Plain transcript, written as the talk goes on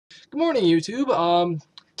Good morning, YouTube.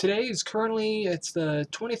 Today is currently it's the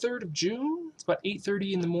 23rd of June. It's about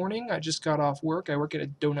 8:30 in the morning. I just got off work. I work at a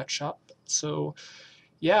donut shop, so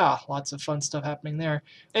yeah, lots of fun stuff happening there.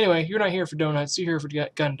 Anyway, you're not here for donuts. You're here for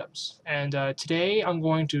Gundams. And today I'm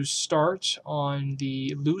going to start on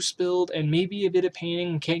the loose build and maybe a bit of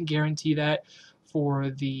painting. Can't guarantee that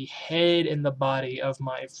for the head and the body of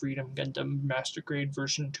my Freedom Gundam Master Grade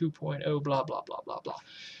version 2.0. Blah blah blah blah blah.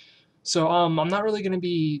 So I'm not really going to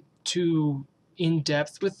be too in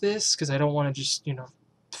depth with this because I don't want to just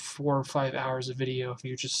 4 or 5 hours of video of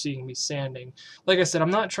you just seeing me sanding. Like I said,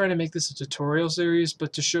 I'm not trying to make this a tutorial series,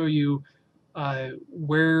 but to show you how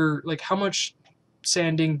much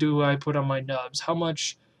sanding do I put on my nubs, how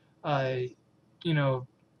much you know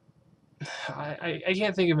I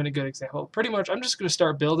can't think of a good example. Pretty much I'm just going to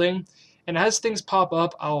start building, and as things pop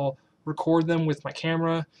up I'll record them with my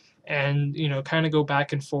camera and kind of go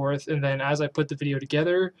back and forth, and then as I put the video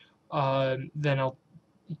together,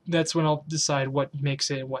 that's when I'll decide what makes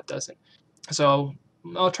it and what doesn't. So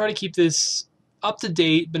I'll try to keep this up to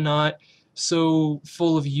date, but not so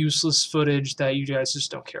full of useless footage that you guys just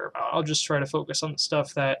don't care about. I'll just try to focus on the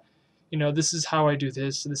stuff that, this is how I do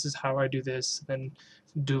this is how I do this, then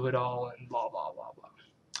do it all, and blah, blah, blah, blah.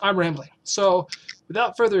 I'm rambling. So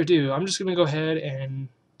without further ado, I'm just going to go ahead and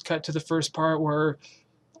cut to the first part where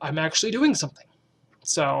I'm actually doing something.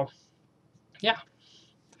 So, yeah.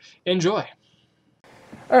 Enjoy.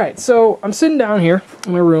 Alright, so I'm sitting down here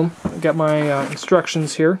in my room. I've got my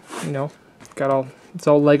instructions here, it's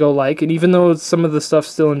all Lego-like, and even though some of the stuff's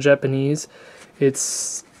still in Japanese,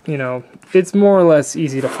 it's more or less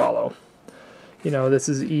easy to follow. This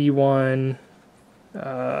is E1,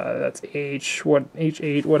 that's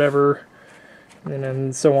H8, whatever, and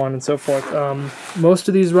then so on and so forth. Most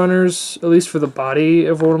of these runners, at least for the body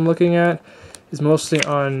of what I'm looking at, is mostly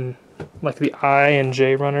on like the I and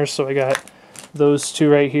J runners, so I got those two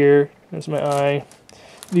right here. There's my I.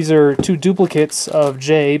 These are two duplicates of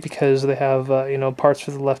J because they have parts for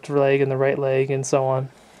the left leg and the right leg and so on.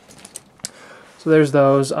 So there's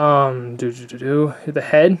those. The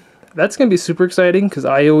head. That's gonna be super exciting because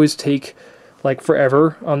I always take like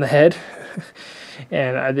forever on the head,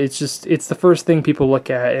 and it's the first thing people look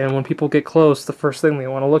at. And when people get close, the first thing they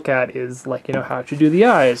want to look at is like how'd you do the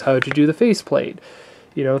eyes, how'd you do the faceplate,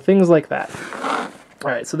 things like that.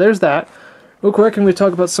 All right, so there's that. Real quick, I'm going to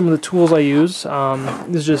talk about some of the tools I use.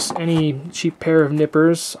 This is just any cheap pair of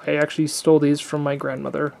nippers. I actually stole these from my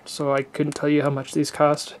grandmother, so I couldn't tell you how much these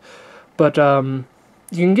cost. But you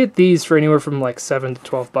can get these for anywhere from like $7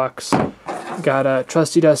 to $12. Got a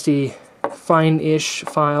trusty dusty fine-ish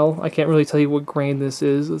file. I can't really tell you what grain this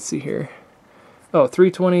is. Let's see here. Oh,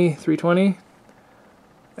 320.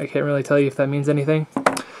 I can't really tell you if that means anything.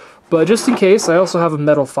 But just in case, I also have a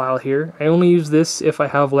metal file here. I only use this if I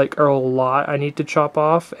have like a lot I need to chop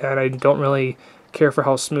off, and I don't really care for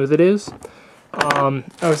how smooth it is. I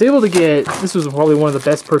was able to get, this was probably one of the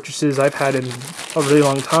best purchases I've had in a really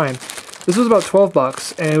long time. This was about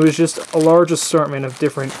 $12, and it was just a large assortment of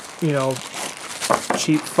different,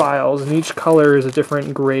 cheap files, and each color is a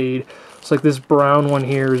different grade. So like this brown one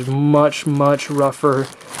here is much, much rougher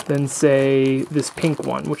than, say, this pink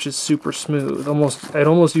one, which is super smooth. I'd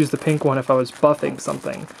almost use the pink one if I was buffing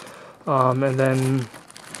something. And then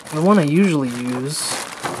the one I usually use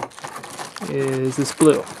is this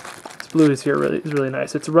blue. This blue is really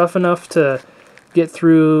nice. It's rough enough to get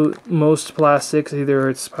through most plastics, either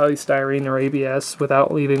it's polystyrene or ABS,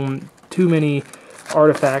 without leaving too many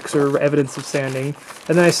artifacts or evidence of sanding,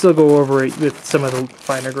 and then I still go over it with some of the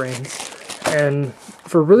finer grains. And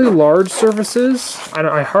for really large surfaces,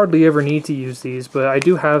 I hardly ever need to use these, but I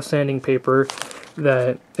do have sanding paper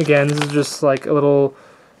that, again, this is just like a little,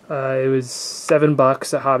 it was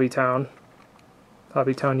 $7 at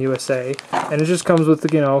Hobbytown, USA, and it just comes with,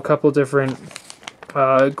 a couple different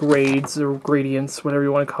grades or gradients, whatever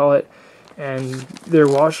you want to call it, and they're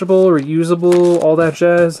washable, reusable, all that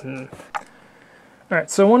jazz. And alright,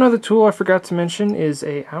 so one other tool I forgot to mention is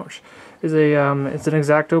it's an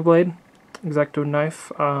X-Acto blade, X-Acto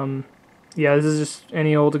knife. Yeah, this is just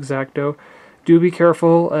any old X-Acto. Do be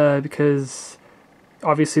careful because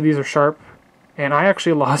obviously these are sharp, and I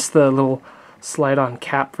actually lost the little slide-on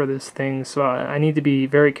cap for this thing, so I need to be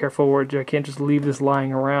very careful where I can't just leave this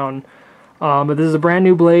lying around. But this is a brand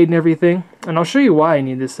new blade and everything, and I'll show you why I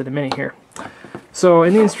need this in a minute here. So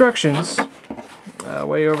in the instructions,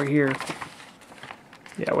 way over here,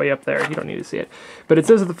 yeah, way up there, you don't need to see it, but it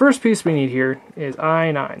says that the first piece we need here is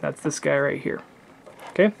I9. That's this guy right here.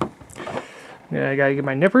 Okay, I gotta get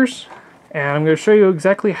my nippers, and I'm going to show you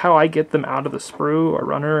exactly how I get them out of the sprue or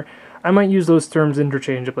runner. I might use those terms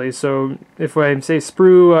interchangeably. So if I say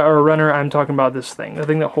sprue or runner, I'm talking about this thing, the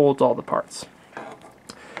thing that holds all the parts.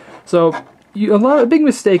 So a big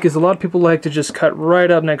mistake is a lot of people like to just cut right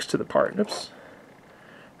up next to the part. Oops.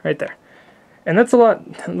 Right there. And that's a lot,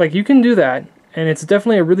 like you can do that, and it's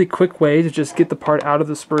definitely a really quick way to just get the part out of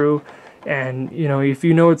the sprue. And you know, if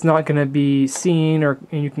you know it's not going to be seen and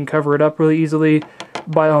you can cover it up really easily,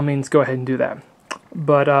 by all means go ahead and do that.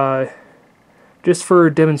 But just for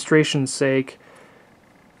demonstration's sake,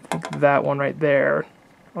 I think that one right there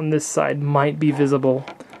on this side might be visible.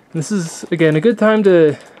 This is again a good time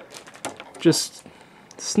to just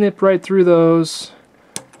snip right through those,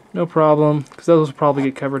 no problem, because those will probably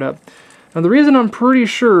get covered up. Now the reason I'm pretty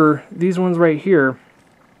sure these ones right here,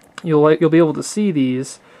 you'll be able to see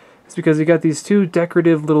these, is because you got these two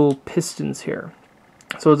decorative little pistons here.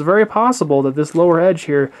 So it's very possible that this lower edge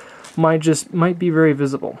here might be very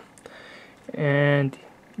visible. And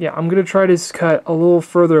yeah, I'm gonna try to cut a little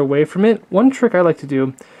further away from it. One trick I like to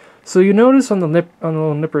do, so you notice on the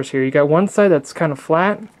little nippers here, you got one side that's kind of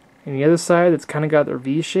flat, and the other side that's kind of got their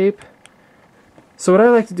V shape. So what I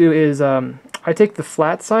like to do is I take the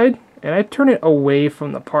flat side and I turn it away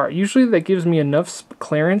from the part. Usually that gives me enough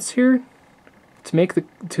clearance here to make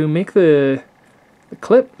the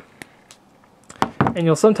clip, and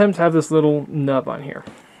you'll sometimes have this little nub on here.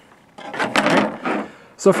 Right?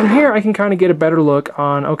 So from here I can kind of get a better look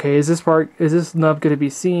on, okay, is this nub going to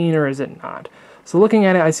be seen or is it not? So looking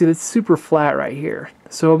at it, I see that it's super flat right here.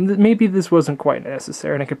 So maybe this wasn't quite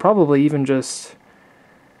necessary, and I could probably even just,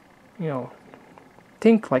 you know,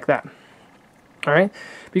 tink like that. Alright,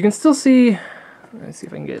 but you can still see, let's see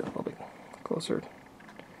if I can get a little bit closer.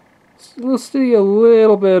 You'll see a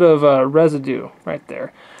little bit of residue right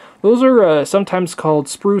there. Those are sometimes called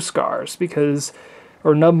sprue scars,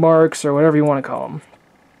 or nub marks, or whatever you want to call them.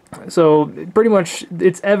 So pretty much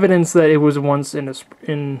it's evidence that it was once in a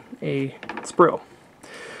sprue.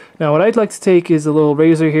 Now what I'd like to take is a little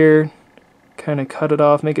razor here, kind of cut it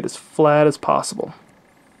off, make it as flat as possible.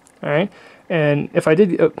 Alright? And if I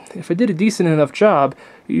did a decent enough job,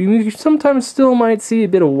 you sometimes still might see a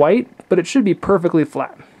bit of white, but it should be perfectly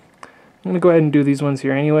flat. I'm going to go ahead and do these ones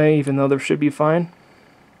here anyway, even though they should be fine.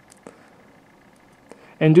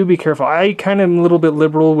 And do be careful. I kind of am a little bit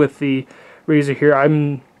liberal with the razor here.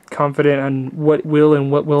 I'm confident on what will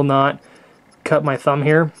and what will not cut my thumb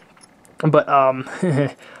here. But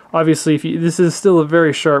obviously, this is still a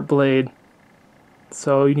very sharp blade,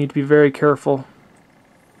 so you need to be very careful.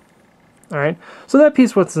 Alright, so that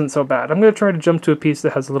piece wasn't so bad. I'm going to try to jump to a piece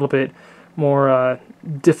that has a little bit more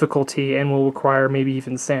difficulty and will require maybe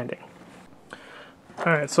even sanding.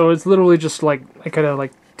 Alright, so it's literally just like, I could have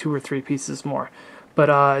like 2 or 3 pieces more.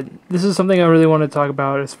 But this is something I really want to talk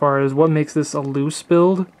about as far as what makes this a loose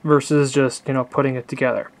build versus just, you know, putting it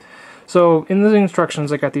together. So in the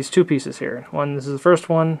instructions I got these 2 pieces here. This is the first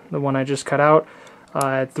one, the one I just cut out.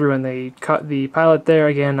 I threw in the pilot there.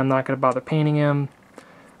 Again, I'm not going to bother painting him.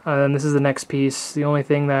 Then this is the next piece. The only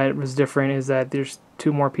thing that was different is that there's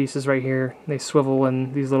 2 more pieces right here. They swivel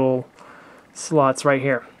in these little slots right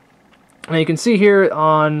here. Now you can see here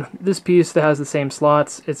on this piece that has the same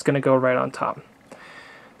slots, it's going to go right on top.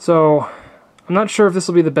 So I'm not sure if this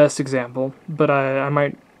will be the best example, but I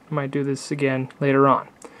might do this again later on.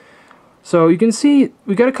 So you can see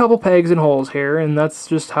we got a couple pegs and holes here, and that's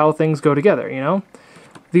just how things go together, you know.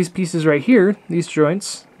 These pieces right here, these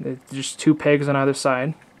joints, they're just 2 pegs on either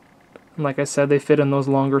side. And like I said, they fit in those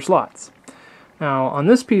longer slots. Now on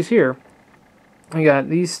this piece here, I got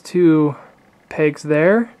these 2 pegs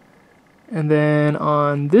there, and then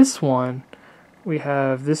on this one we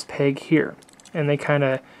have this peg here, and they kind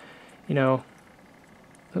of, you know,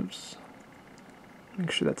 oops,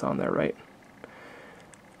 make sure that's on there right.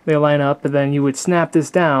 They line up, and then you would snap this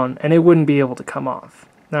down and it wouldn't be able to come off.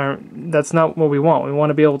 Now that's not what we want. We want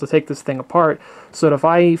to be able to take this thing apart so that if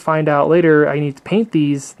I find out later I need to paint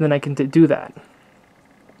these, then I can do that.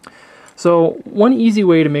 So one easy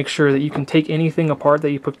way to make sure that you can take anything apart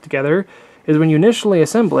that you put together is when you initially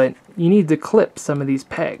assemble it, you need to clip some of these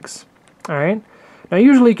pegs. Alright? Now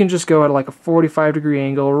usually you can just go at like a 45-degree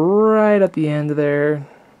angle right at the end there.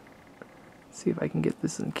 Let's see if I can get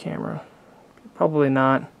this in camera. Probably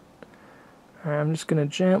not. Alright, I'm just going to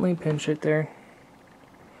gently pinch it there.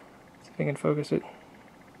 See if I can focus it.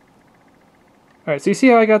 Alright, so you see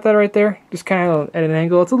how I got that right there? Just kind of at an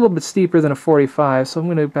angle. It's a little bit steeper than a 45, so I'm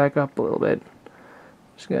going to back up a little bit.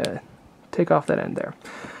 Just going to take off that end there.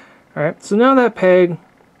 Alright, so now that peg,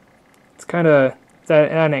 it's kind of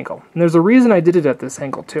at an angle. And there's a reason I did it at this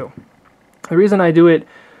angle too. The reason I do it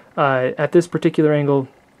at this particular angle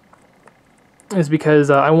is because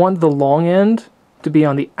I want the long end to be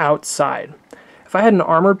on the outside. If I had an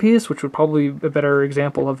armor piece, which would probably be a better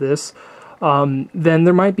example of this, then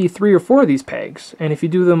there might be 3 or 4 of these pegs. And if you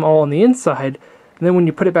do them all on the inside, then when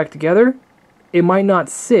you put it back together, it might not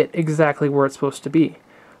sit exactly where it's supposed to be.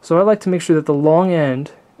 So I like to make sure that the long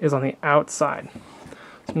end is on the outside.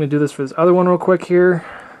 So I'm going to do this for this other one real quick here.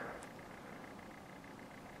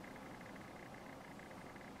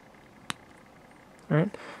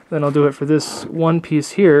 Alright, then I'll do it for this one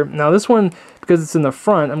piece here. Now this one, because it's in the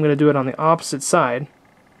front, I'm going to do it on the opposite side.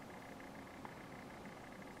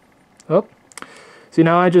 Oh, see,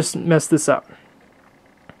 now I just messed this up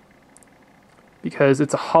because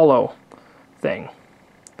it's a hollow thing.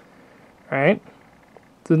 Alright,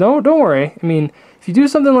 so don't worry. I mean, if you do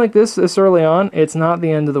something like this early on, it's not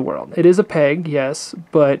the end of the world. It is a peg, yes,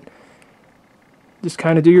 but just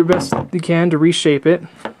kind of do your best you can to reshape it.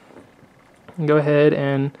 And go ahead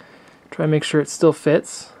and try and make sure it still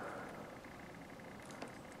fits.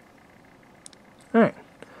 Alright,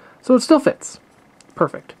 so it still fits.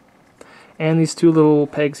 Perfect. And these 2 little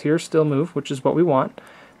pegs here still move, which is what we want.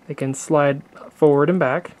 They can slide forward and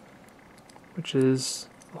back, which is,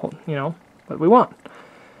 you know, what we want.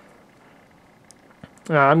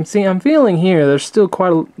 I'm feeling here there's still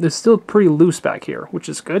pretty loose back here, which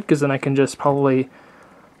is good because then I can just probably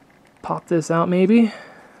pop this out maybe.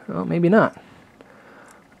 Well, maybe not.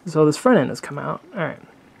 So this front end has come out. Alright.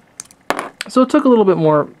 So it took a little bit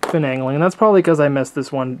more finagling, and that's probably because I messed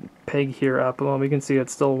this one peg here up. Well, we can see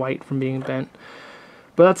it's still white from being bent.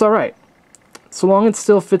 But that's alright. So long as it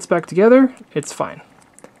still fits back together, it's fine.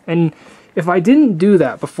 And if I didn't do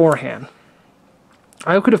that beforehand,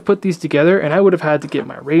 I could have put these together, and I would have had to get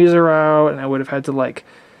my razor out, and I would have had to, like,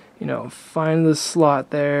 you know, find the slot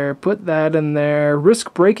there, put that in there,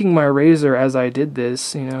 risk breaking my razor as I did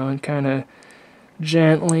this, you know, and kind of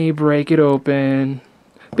gently break it open.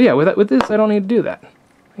 But yeah, with this, I don't need to do that.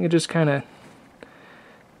 I can just kind of,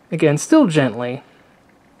 again, still gently.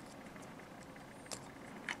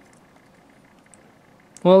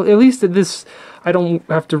 Well, at least at this, I don't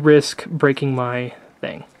have to risk breaking my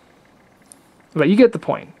thing. But you get the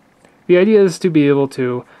point. The idea is to be able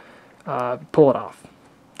to pull it off.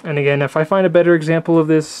 And again, if I find a better example of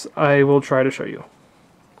this, I will try to show you.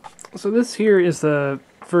 So this here is the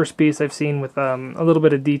first piece I've seen with a little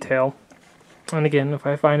bit of detail. And again, if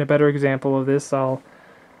I find a better example of this, I'll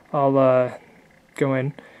go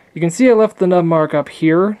in. You can see I left the nub mark up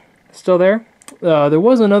here, still there. There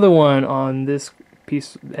was another one on this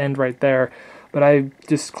piece end right there, but I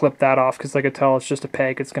just clipped that off because I could tell it's just a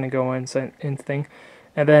peg. It's going to go in thing.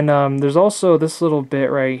 And then there's also this little bit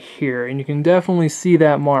right here, and you can definitely see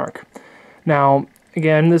that mark. Now,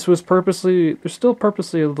 again, this was purposely, there's still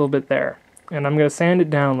purposely a little bit there, and I'm going to sand it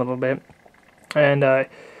down a little bit. And the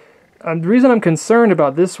reason I'm concerned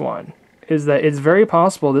about this one is that it's very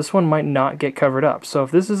possible this one might not get covered up. So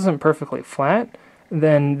if this isn't perfectly flat,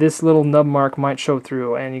 then this little nub mark might show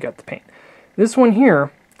through, and you got the paint. This one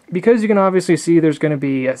here, because you can obviously see there's going to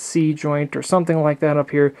be a C joint or something like that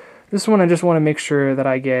up here, this one I just want to make sure that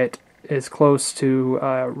I get as close to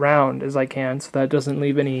round as I can so that it doesn't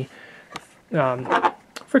leave any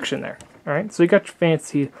friction there. Alright, so you got your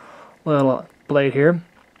fancy little blade here.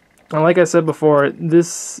 And like I said before,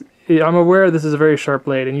 I'm aware this is a very sharp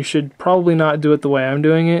blade, and you should probably not do it the way I'm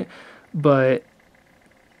doing it, but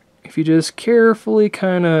if you just carefully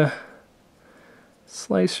kind of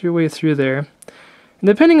slice your way through there. And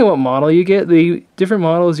depending on what model you get, the different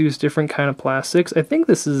models use different kind of plastics. I think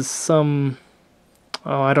this is some,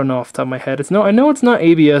 oh, I don't know off the top of my head. I know it's not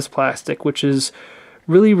ABS plastic, which is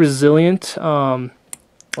really resilient.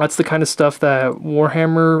 That's the kind of stuff that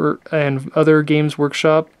Warhammer and other Games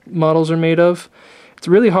Workshop models are made of. It's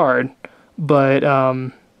really hard, but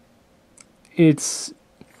that's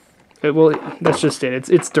just it.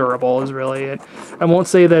 It's durable is really it. I won't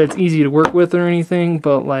say that it's easy to work with or anything,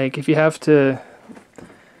 but like if you have to,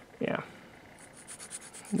 yeah,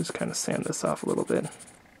 just kind of sand this off a little bit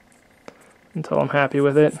until I'm happy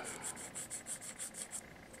with it.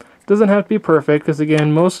 Doesn't have to be perfect because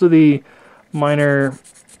again, most of the minor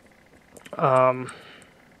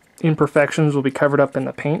imperfections will be covered up in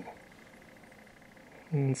the paint.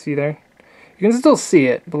 You can see there. You can still see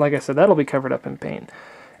it, but like I said, that'll be covered up in paint.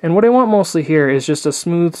 And what I want mostly here is just a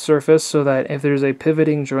smooth surface so that if there's a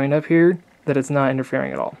pivoting joint up here, that it's not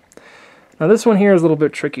interfering at all. Now this one here is a little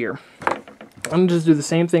bit trickier. I'm going to just do the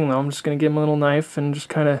same thing though. I'm just going to get my little knife and just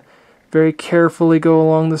kind of very carefully go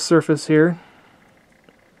along the surface here.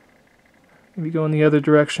 Maybe go in the other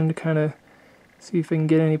direction to kind of see if I can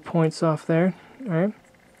get any points off there. Alright.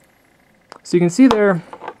 So you can see there,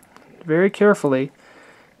 very carefully,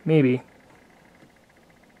 maybe,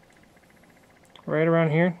 right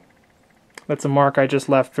around here. That's a mark I just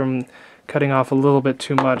left from cutting off a little bit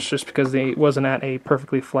too much just because it wasn't at a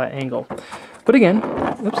perfectly flat angle. But again,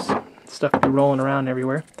 oops, stuff be rolling around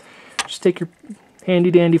everywhere. Just take your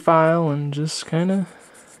handy dandy file and just kind of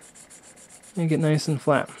make it nice and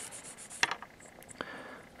flat.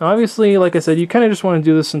 Now obviously, like I said, you kind of just want to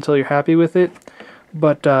do this until you're happy with it,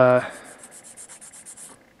 but let's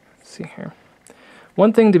see here.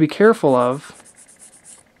 One thing to be careful of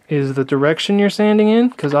is the direction you're sanding in,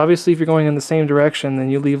 because obviously if you're going in the same direction, then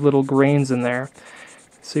you leave little grains in there.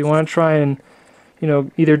 So you want to try and, you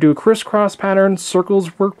know, either do a crisscross pattern,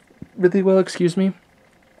 circles work really well, excuse me,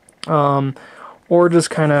 or just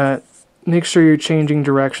kind of make sure you're changing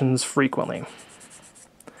directions frequently.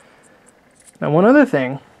 Now one other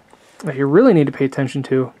thing that you really need to pay attention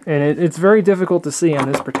to, and it's very difficult to see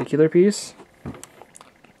on this particular piece,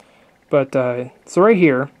 but so right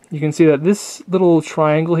here, you can see that this little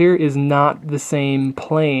triangle here is not the same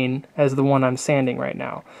plane as the one I'm sanding right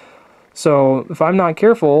now. So if I'm not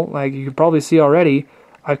careful, like you can probably see already,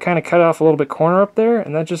 I've kind of cut off a little bit corner up there,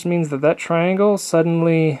 and that just means that that triangle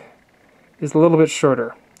suddenly is a little bit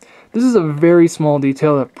shorter. This is a very small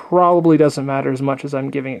detail that probably doesn't matter as much as I'm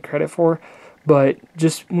giving it credit for, but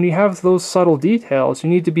just when you have those subtle details, you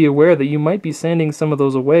need to be aware that you might be sanding some of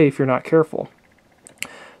those away if you're not careful.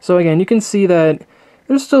 So again, you can see that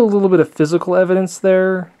there's still a little bit of physical evidence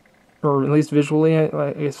there, or at least visually,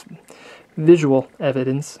 I guess, visual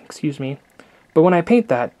evidence, excuse me. But when I paint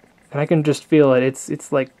that, and I can just feel it,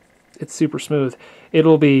 it's like, it's super smooth,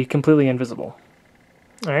 it'll be completely invisible.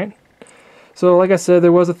 Alright? So like I said,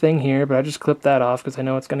 there was a thing here, but I just clipped that off because I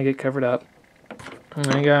know it's going to get covered up. And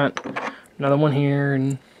I got another one here,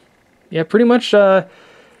 and yeah, pretty much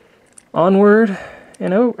onward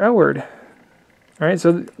and outward. Alright,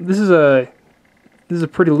 so this is a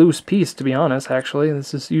pretty loose piece, to be honest, actually.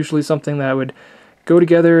 This is usually something that would go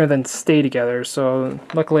together and then stay together, so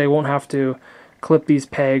luckily I won't have to clip these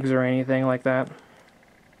pegs or anything like that.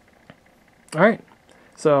 Alright,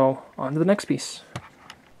 so on to the next piece.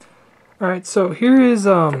 Alright, so here is,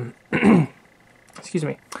 excuse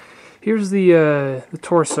me, here's the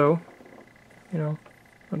torso, you know,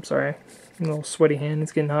 I'm sorry, a little sweaty hand,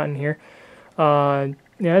 it's getting hot in here. Yeah,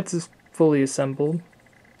 it's just fully assembled.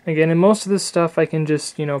 Again, and most of this stuff I can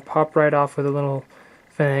just, you know, pop right off with a little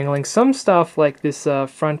finagling. Some stuff, like this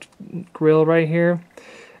front grill right here,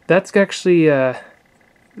 that's actually,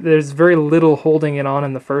 there's very little holding it on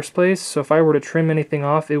in the first place, so if I were to trim anything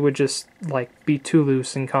off, it would just, like, be too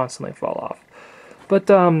loose and constantly fall off. But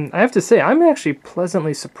I have to say, I'm actually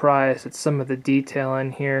pleasantly surprised at some of the detail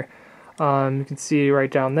in here. You can see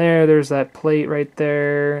right down there, there's that plate right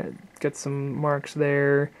there, got some marks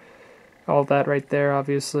there. All that right there,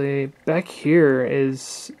 obviously. Back here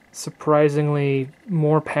is surprisingly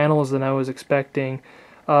more panels than I was expecting.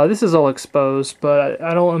 This is all exposed, but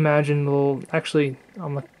I don't imagine they'll... Actually,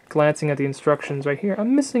 I'm glancing at the instructions right here.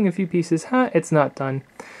 I'm missing a few pieces. It's not done.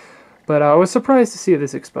 But I was surprised to see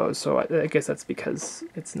this exposed, so I guess that's because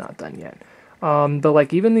it's not done yet. But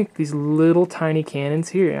like even these little tiny cannons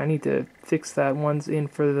here, I need to fix that. One's in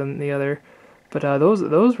further than the other. But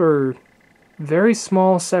those were very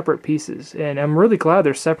small separate pieces, and I'm really glad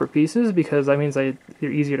they're separate pieces because that means they're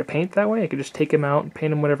easier to paint that way. I could just take them out and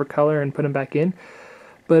paint them whatever color and put them back in.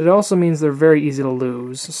 But it also means they're very easy to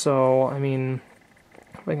lose. So I mean,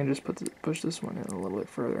 if I can just push this one in a little bit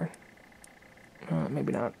further,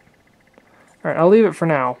 maybe not. All right, I'll leave it for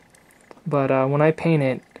now. But when I paint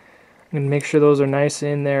it, I'm gonna make sure those are nice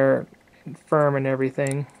in there, firm and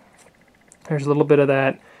everything. There's a little bit of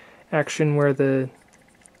that action where the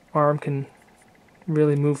arm can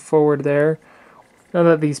really move forward there. Now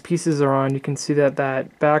that these pieces are on, you can see that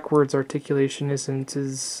that backwards articulation isn't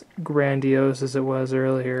as grandiose as it was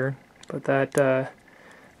earlier, but that's a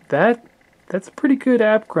pretty good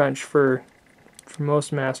ab crunch for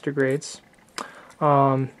most master grades.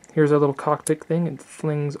 Here's our little cockpit thing. It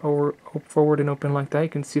flings forward and open like that. You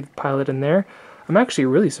can see the pilot in there. I'm actually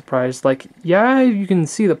really surprised. Like, yeah, you can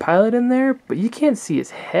see the pilot in there, but you can't see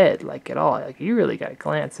his head like at all. Like, you really got to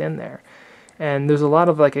glance in there. And there's a lot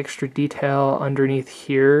of like extra detail underneath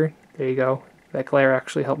here. There you go. That glare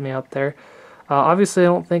actually helped me out there. Obviously, I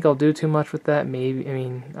don't think I'll do too much with that. Maybe, I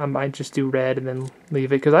mean, I might just do red and then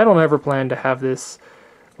leave it, because I don't ever plan to have this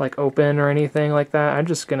like open or anything like that. I'm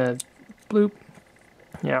just gonna bloop.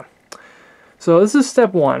 Yeah. So this is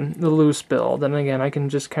step one, the loose build. And again, I can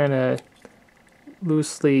just kind of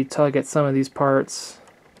loosely tug at some of these parts,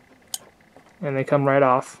 and they come right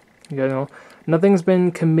off. You know, nothing's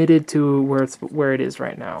been committed to where it is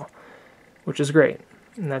right now, which is great,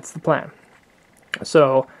 and that's the plan.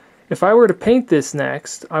 So If I were to paint this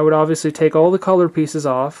next, I would obviously take all the color pieces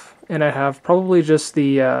off, and I'd have probably just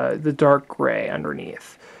the dark gray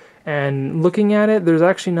underneath. And looking at it, there's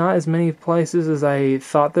actually not as many places as I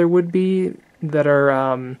thought there would be that are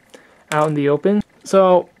out in the open.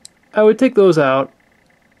 So I would take those out,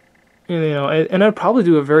 and I'd probably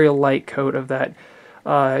do a very light coat of that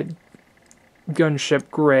gunship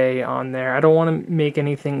gray on there. I don't want to make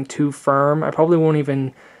anything too firm. I probably won't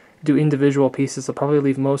even do individual pieces. I'll probably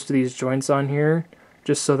leave most of these joints on here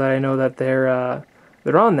just so that I know that they're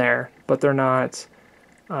on there, but they're not.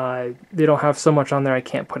 They don't have so much on there I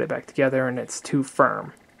can't put it back together, and it's too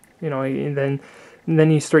firm. And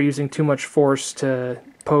then you start using too much force to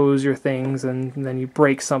pose your things, and then you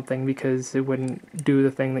break something because it wouldn't do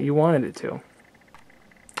the thing that you wanted it to.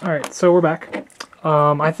 Alright, so we're back.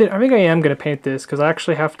 I think I am going to paint this because I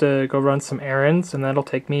actually have to go run some errands, and that'll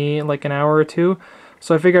take me like an hour or two.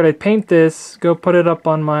 So I figured I'd paint this, go put it up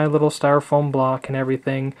on my little styrofoam block and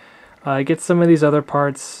everything, get some of these other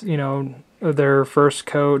parts, their first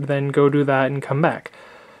coat, then go do that and come back.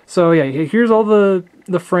 So yeah, here's all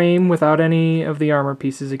the frame without any of the armor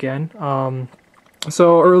pieces again.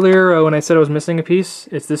 So earlier when I said I was missing a piece,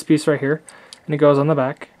 it's this piece right here, and it goes on the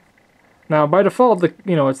back. Now by default,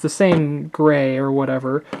 it's the same gray or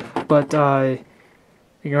whatever, but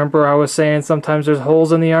you remember I was saying sometimes there's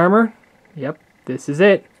holes in the armor? Yep, this is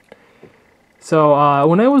it. So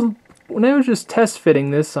when I was just test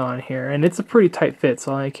fitting this on here, and it's a pretty tight fit,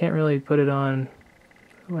 so I can't really put it on.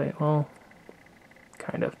 Wait, well,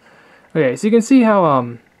 kind of. Okay, so you can see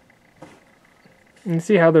how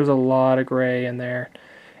there's a lot of gray in there.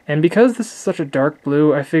 And because this is such a dark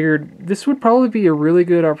blue, I figured this would probably be a really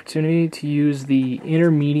good opportunity to use the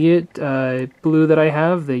intermediate blue that I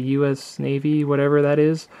have, the US Navy, whatever that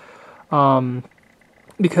is.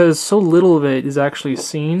 Because so little of it is actually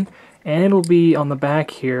seen, and it'll be on the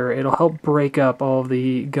back here. It'll help break up all of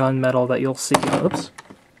the gunmetal that you'll see. Oops.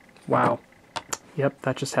 Wow. Yep,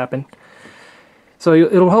 that just happened. So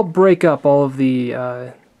it'll help break up all of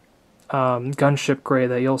the gunship gray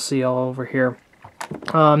that you'll see all over here.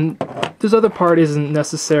 This other part isn't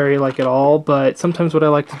necessary at all, but sometimes what I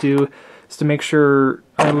like to do is to make sure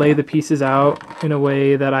I lay the pieces out in a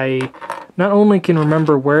way that I not only can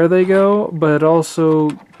remember where they go, but it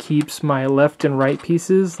also keeps my left and right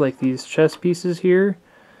pieces, like these chest pieces here,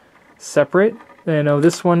 separate. I know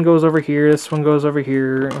this one goes over here, this one goes over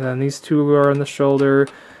here, and then these two are on the shoulder.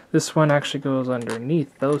 This one actually goes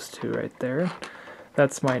underneath those two right there.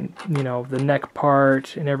 That's my, the neck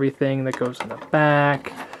part and everything that goes in the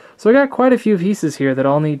back. So I got quite a few pieces here that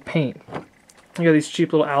all need paint. I got these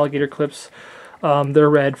cheap little alligator clips. They're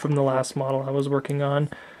red from the last model I was working on.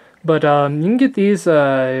 But you can get these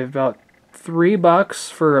about $3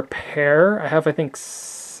 for a pair. I have, I think,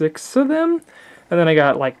 6 of them. And then I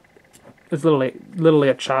got, it's literally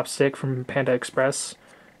a chopstick from Panda Express.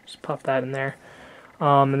 Just pop that in there.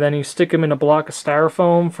 And then you stick them in a block of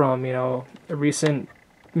styrofoam from, a recent,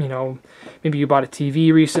 maybe you bought a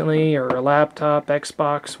TV recently or a laptop,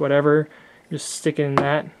 Xbox, whatever. Just stick it in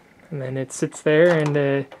that, and then it sits there, and,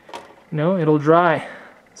 it'll dry.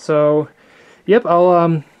 So, yep,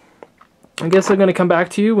 I guess I'm going to come back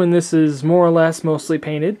to you when this is more or less mostly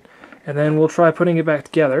painted, and then we'll try putting it back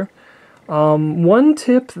together. One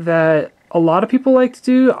tip that a lot of people like to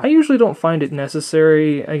do, I usually don't find it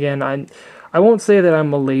necessary. Again, I won't say that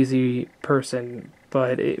I'm a lazy person,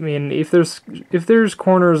 but I mean, if there's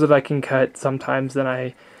corners that I can cut sometimes, then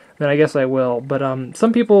I guess I will. But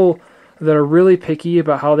some people that are really picky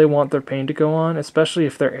about how they want their paint to go on, especially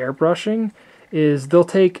if they're airbrushing, is they'll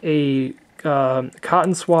take a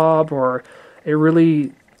cotton swab or a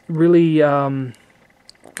really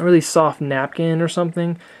soft napkin or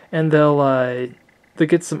something, and they'll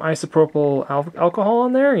get some isopropyl alcohol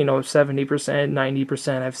in there, 70%,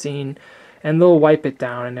 90% I've seen, and they'll wipe it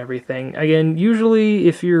down and everything. Again, usually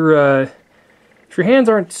if your hands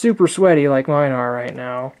aren't super sweaty like mine are right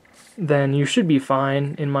now, then you should be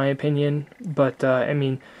fine, in my opinion. But I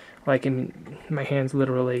mean, my hands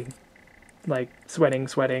literally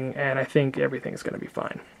sweating, and I think everything's gonna be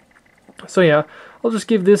fine. So yeah, I'll just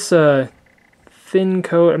give this a thin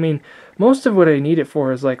coat. I mean, most of what I need it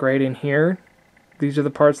for is right in here. These are the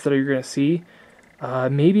parts that you're gonna see.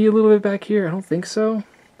 Maybe a little bit back here. I don't think so.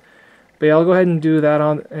 But yeah, I'll go ahead and do that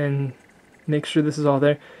on and make sure this is all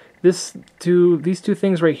there. These two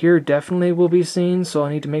things right here definitely will be seen, so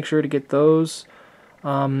I need to make sure to get those.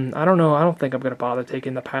 I don't know. I don't think I'm gonna bother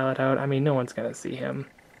taking the pilot out. I mean, no one's gonna see him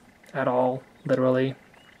at all, literally.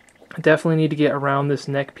 I definitely need to get around this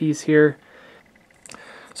neck piece here.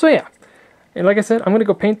 So yeah, and like I said, I'm gonna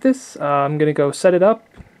go paint this. I'm gonna go set it up,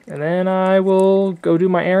 And then I will go do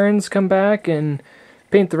my errands, come back, and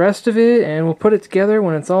paint the rest of it, and we'll put it together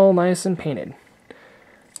when it's all nice and painted.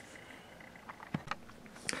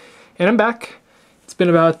 And I'm back. It's been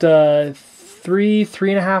about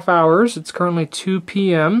 3.5 hours. It's currently 2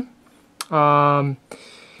 p.m. I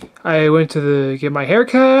went to get my hair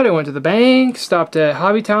cut, I went to the bank, stopped at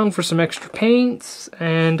Hobbytown for some extra paints,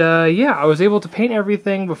 and yeah, I was able to paint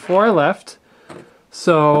everything before I left.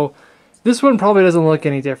 So this one probably doesn't look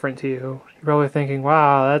any different to you. You're probably thinking,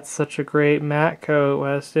 wow, that's such a great matte coat,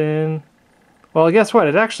 Weston. Well, guess what?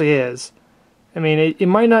 It actually is. I mean, it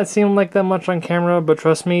might not seem like that much on camera, but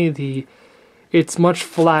trust me, it's much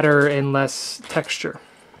flatter and less texture.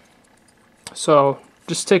 So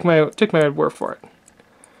just take my word for it.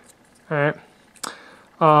 All right.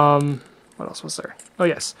 What else was there? Oh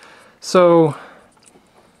yes. So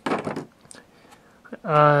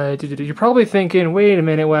you're probably thinking, wait a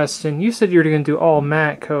minute, Weston. You said you were going to do all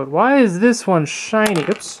matte coat. Why is this one shiny?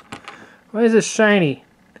 Oops. Why is it shiny?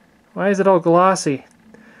 Why is it all glossy?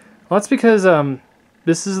 Well, that's because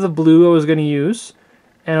this is the blue I was going to use,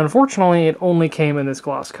 and unfortunately it only came in this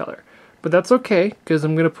gloss color. But that's okay, because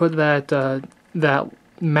I'm going to put that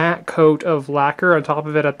matte coat of lacquer on top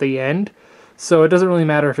of it at the end, so it doesn't really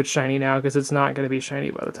matter if it's shiny now, because it's not going to be shiny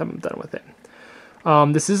by the time I'm done with it.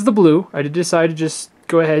 This is the blue. I did decide to just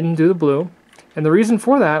go ahead and do the blue, and the reason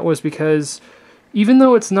for that was because even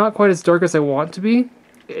though it's not quite as dark as I want to be,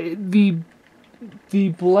 the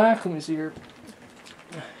black, let me see here,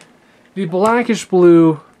 the blackish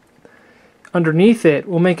blue underneath it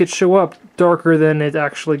will make it show up darker than it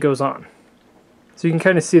actually goes on. So you can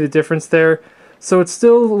kind of see the difference there. So it's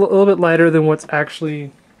still a little bit lighter than what's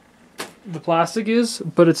actually the plastic is,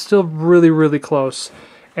 but it's still really, really close.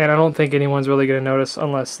 And I don't think anyone's really going to notice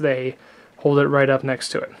unless they hold it right up next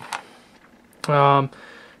to it. Got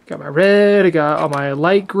my red, I got all my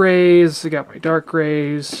light grays, I got my dark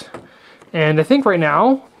grays. And I think right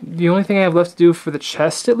now, the only thing I have left to do for the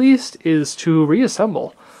chest, at least, is to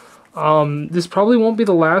reassemble. This probably won't be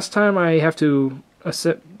the last time I have to...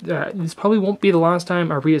 this probably won't be the last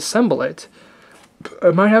time I reassemble it.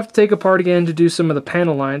 I might have to take apart again to do some of the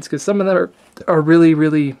panel lines, because some of them are really,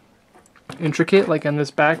 really intricate, like on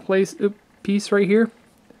this back piece right here.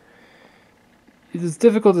 It's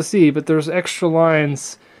difficult to see, but there's extra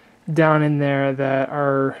lines down in there that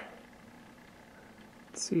are...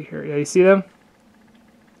 Let's see here. Yeah, you see them?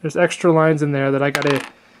 There's extra lines in there that I gotta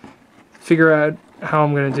figure out how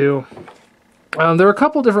I'm gonna do. There are a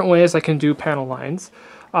couple different ways I can do panel lines.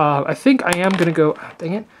 I think I am gonna go,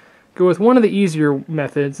 dang it, go with one of the easier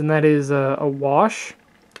methods, and that is a wash.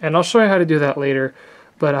 And I'll show you how to do that later.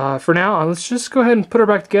 But for now, let's just go ahead and put her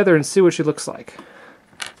back together and see what she looks like.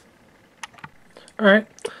 Alright,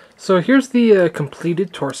 so here's the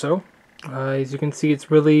completed torso. As you can see,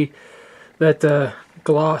 it's really, that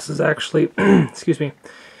gloss is actually, excuse me,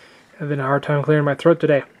 having a hard time clearing my throat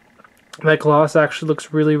today. That gloss actually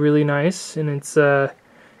looks really, really nice, and it's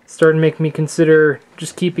starting to make me consider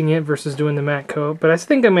just keeping it versus doing the matte coat. But I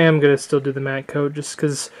think I am going to still do the matte coat just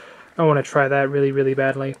because I want to try that really, really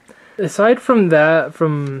badly. Aside from that,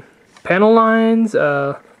 from panel lines,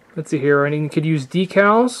 let's see here, you could use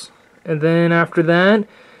decals, and then after that,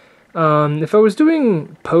 if I was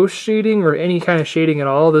doing post shading or any kind of shading at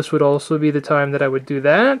all, this would also be the time that I would do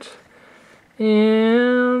that.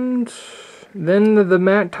 And then the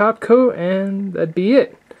matte top coat, and that'd be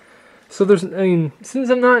it. So there's, I mean, since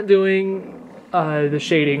I'm not doing the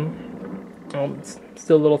shading, it's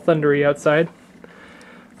still a little thundery outside.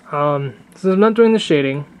 Since I'm not doing the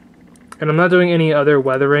shading, and I'm not doing any other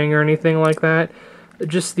weathering or anything like that,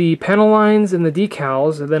 just the panel lines and the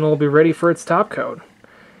decals, and then it'll be ready for its top coat.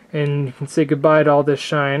 And you can say goodbye to all this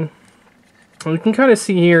shine. And you can kind of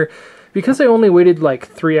see here, because I only waited like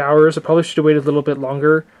 3 hours, I probably should have waited a little bit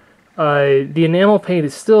longer. The enamel paint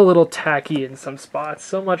is still a little tacky in some spots,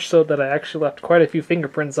 so much so that I actually left quite a few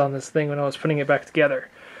fingerprints on this thing when I was putting it back together.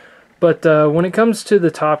 But when it comes to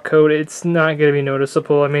the top coat, it's not going to be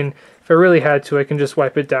noticeable. I mean, if I really had to, I can just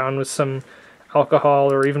wipe it down with some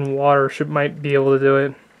alcohol or even water might be able to do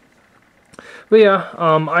it. But yeah,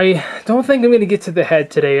 I don't think I'm going to get to the head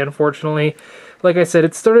today, unfortunately. Like I said,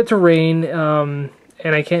 it started to rain, and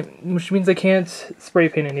I can't, which means I can't spray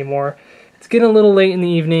paint anymore. It's getting a little late in the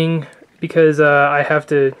evening because I have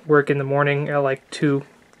to work in the morning at like 2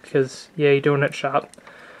 because, yay, donut shop.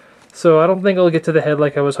 So I don't think I'll get to the head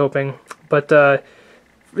like I was hoping. But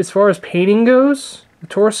as far as painting goes, the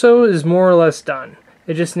torso is more or less done.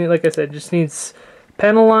 It just needs, like I said, just needs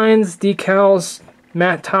panel lines, decals,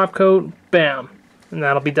 matte top coat, bam, and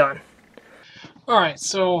that'll be done. Alright,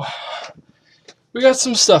 so We got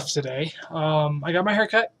some stuff today. I got my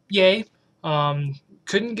haircut. Yay.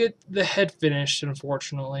 Couldn't get the head finished,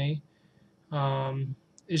 unfortunately. Um,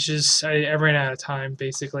 it's just I ran out of time,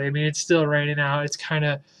 basically. I mean, it's still raining out. It's kind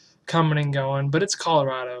of coming and going, but it's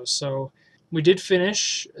Colorado, so we did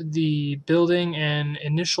finish the building and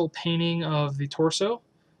initial painting of the torso.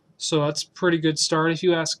 So that's a pretty good start, if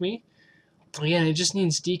you ask me. Again, it just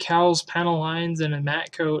needs decals, panel lines, and a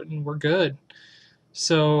matte coat, and we're good.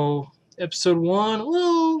 So episode one,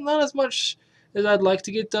 well, not as much as I'd like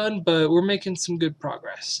to get done, but we're making some good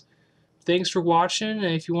progress. Thanks for watching, and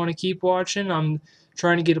if you want to keep watching, I'm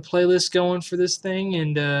trying to get a playlist going for this thing,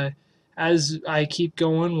 and as I keep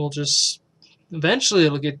going, we'll just eventually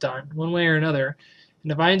it'll get done one way or another.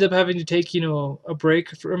 And if I end up having to take a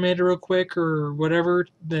break from it real quick or whatever,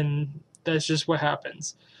 then that's just what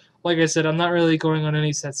happens. Like I said, I'm not really going on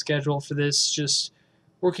any set schedule for this. Just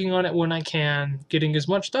working on it when I can, getting as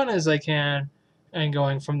much done as I can, and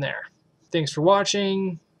going from there. Thanks for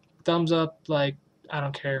watching. Thumbs up, like, I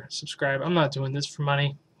don't care. Subscribe. I'm not doing this for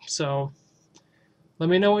money. So let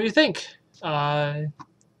me know what you think.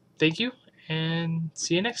 Thank you, and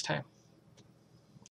see you next time.